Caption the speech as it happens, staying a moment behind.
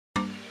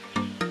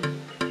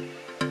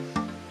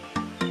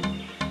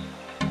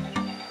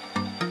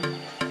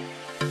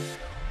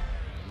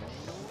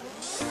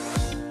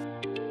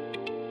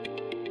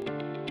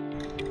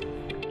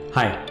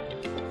Hi,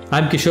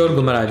 I'm Kishore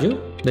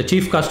Gumaraju, the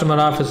Chief Customer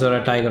Officer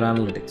at Tiger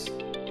Analytics.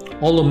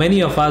 Although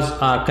many of us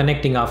are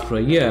connecting after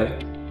a year,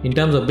 in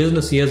terms of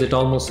business years, it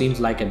almost seems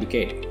like a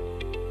decade.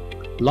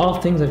 A lot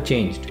of things have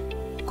changed.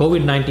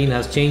 COVID-19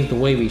 has changed the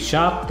way we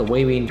shop, the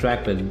way we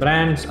interact with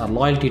brands, our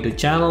loyalty to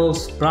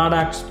channels,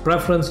 products,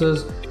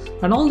 preferences,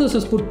 and all this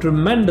has put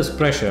tremendous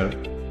pressure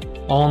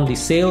on the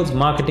sales,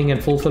 marketing,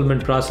 and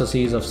fulfillment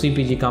processes of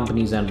CPG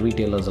companies and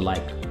retailers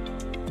alike.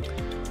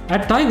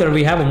 At Tiger,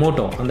 we have a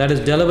motto, and that is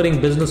delivering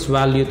business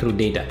value through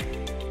data.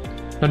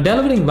 Now,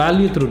 delivering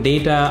value through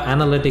data,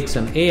 analytics,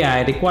 and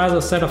AI requires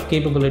a set of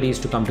capabilities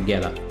to come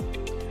together.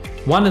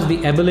 One is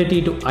the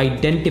ability to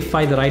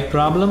identify the right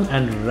problem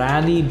and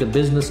rally the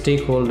business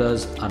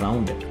stakeholders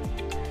around it.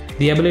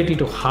 The ability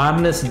to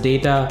harness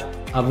data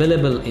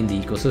available in the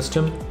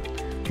ecosystem,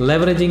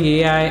 leveraging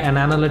AI and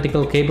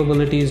analytical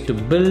capabilities to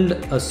build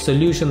a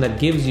solution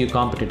that gives you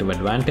competitive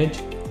advantage,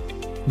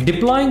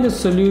 deploying the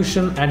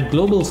solution at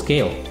global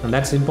scale, and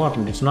that's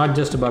important. It's not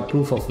just about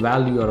proof of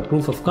value or a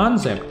proof of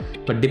concept,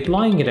 but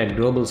deploying it at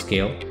global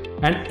scale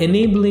and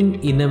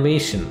enabling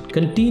innovation,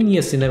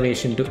 continuous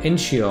innovation to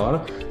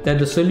ensure that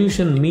the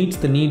solution meets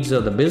the needs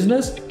of the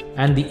business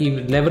and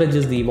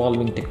leverages the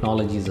evolving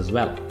technologies as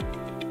well.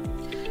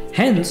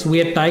 Hence,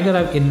 we at Tiger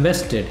have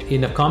invested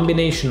in a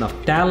combination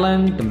of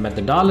talent,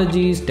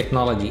 methodologies,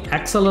 technology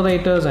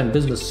accelerators, and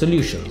business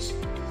solutions.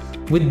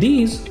 With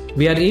these,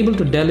 we are able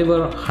to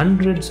deliver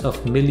hundreds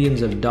of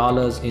millions of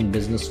dollars in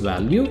business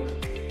value,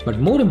 but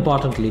more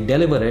importantly,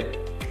 deliver it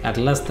at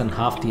less than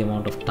half the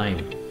amount of time.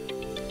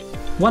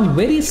 One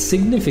very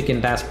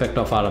significant aspect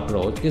of our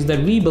approach is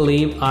that we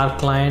believe our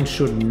clients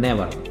should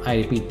never, I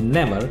repeat,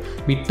 never,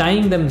 be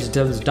tying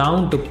themselves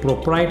down to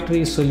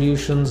proprietary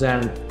solutions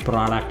and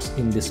products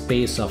in the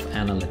space of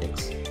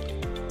analytics.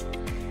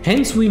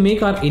 Hence, we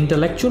make our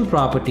intellectual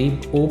property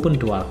open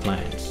to our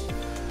clients.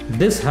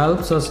 This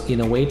helps us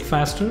innovate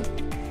faster,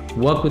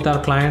 work with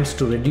our clients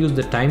to reduce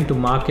the time to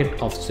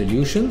market of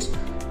solutions,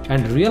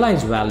 and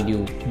realize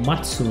value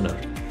much sooner.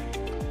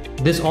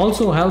 This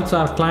also helps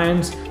our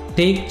clients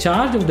take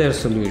charge of their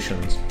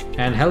solutions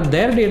and help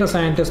their data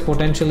scientists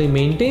potentially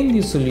maintain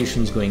these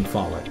solutions going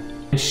forward.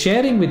 And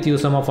sharing with you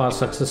some of our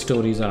success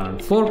stories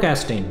around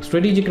forecasting,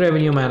 strategic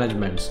revenue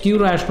management, SKU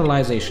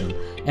rationalization,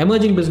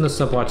 emerging business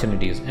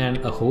opportunities, and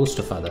a host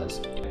of others.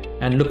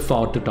 And look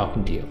forward to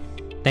talking to you.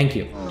 Thank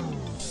you.